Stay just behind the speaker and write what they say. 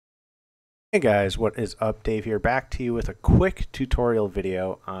Hey guys, what is up? Dave here, back to you with a quick tutorial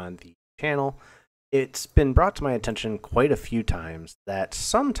video on the channel. It's been brought to my attention quite a few times that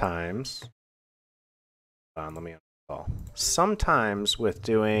sometimes with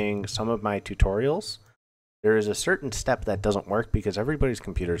doing some of my tutorials, there is a certain step that doesn't work because everybody's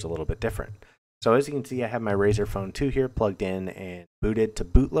computer is a little bit different. So as you can see, I have my Razer Phone 2 here plugged in and booted to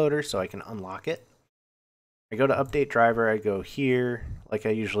Bootloader so I can unlock it. I go to update driver, I go here, like I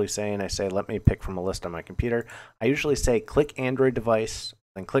usually say, and I say, let me pick from a list on my computer. I usually say, click Android device,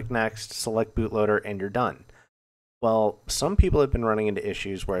 then click next, select bootloader, and you're done. Well, some people have been running into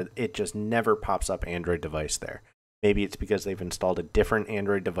issues where it just never pops up Android device there. Maybe it's because they've installed a different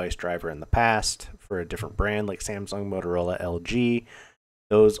Android device driver in the past for a different brand like Samsung, Motorola, LG.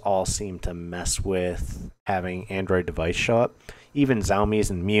 Those all seem to mess with having Android device show up. Even Xiaomi's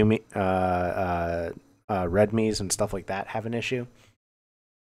and Redmi's and stuff like that have an issue.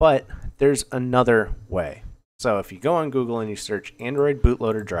 But there's another way. So if you go on Google and you search Android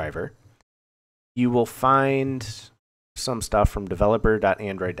bootloader driver, you will find some stuff from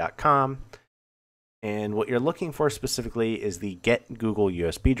developer.android.com. And what you're looking for specifically is the Get Google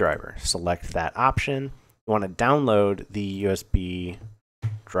USB driver. Select that option. You want to download the USB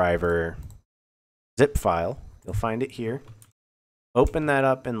driver zip file. You'll find it here. Open that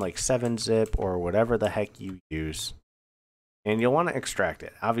up in like 7-zip or whatever the heck you use. And you'll want to extract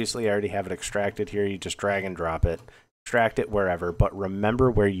it. Obviously, I already have it extracted here. You just drag and drop it. Extract it wherever, but remember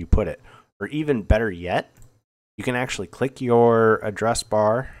where you put it. Or even better yet, you can actually click your address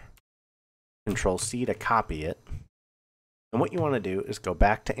bar, Control-C to copy it. And what you want to do is go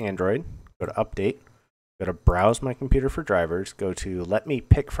back to Android, go to Update, go to Browse My Computer for Drivers, go to Let Me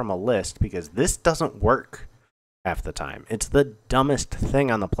Pick from a List, because this doesn't work half the time. It's the dumbest thing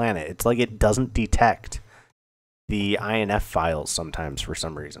on the planet. It's like it doesn't detect the INF files sometimes for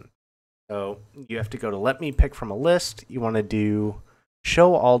some reason. So you have to go to Let Me Pick from a List. You want to do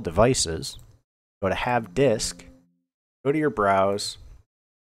Show All Devices. Go to Have Disk. Go to your Browse.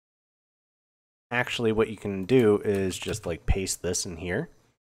 Actually, what you can do is just like paste this in here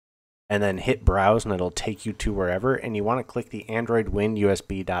and then hit Browse and it'll take you to wherever. And you want to click the Android Win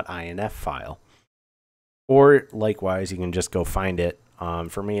USB.inf file. Or likewise, you can just go find it.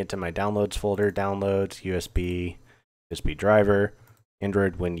 For me, it's in my downloads folder, downloads, USB, USB driver,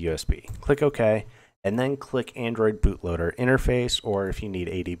 Android Win USB. Click OK, and then click Android bootloader interface, or if you need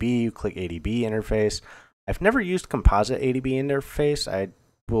ADB, you click ADB interface. I've never used composite ADB interface. I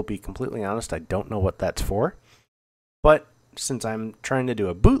will be completely honest, I don't know what that's for. But since I'm trying to do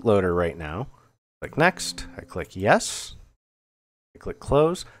a bootloader right now, click next, I click yes. I click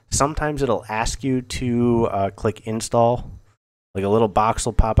close. Sometimes it'll ask you to click install. Like a little box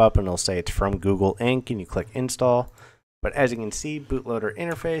will pop up and it'll say it's from Google Inc. and you click install. But as you can see, bootloader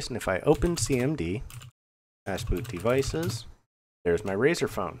interface, and if I open CMD, fast boot devices, there's my Razer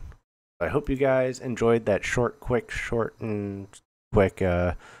phone. I hope you guys enjoyed that short and quick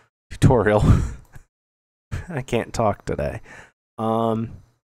tutorial. I can't talk today.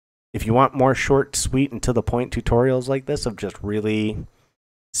 If you want more short, sweet, and to the point tutorials like this of just really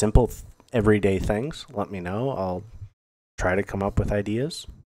simple, everyday things, let me know. I'll try to come up with ideas.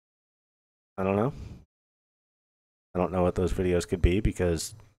 I don't know. I don't know what those videos could be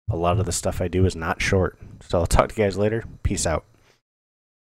because a lot of the stuff I do is not short. So I'll talk to you guys later. Peace out.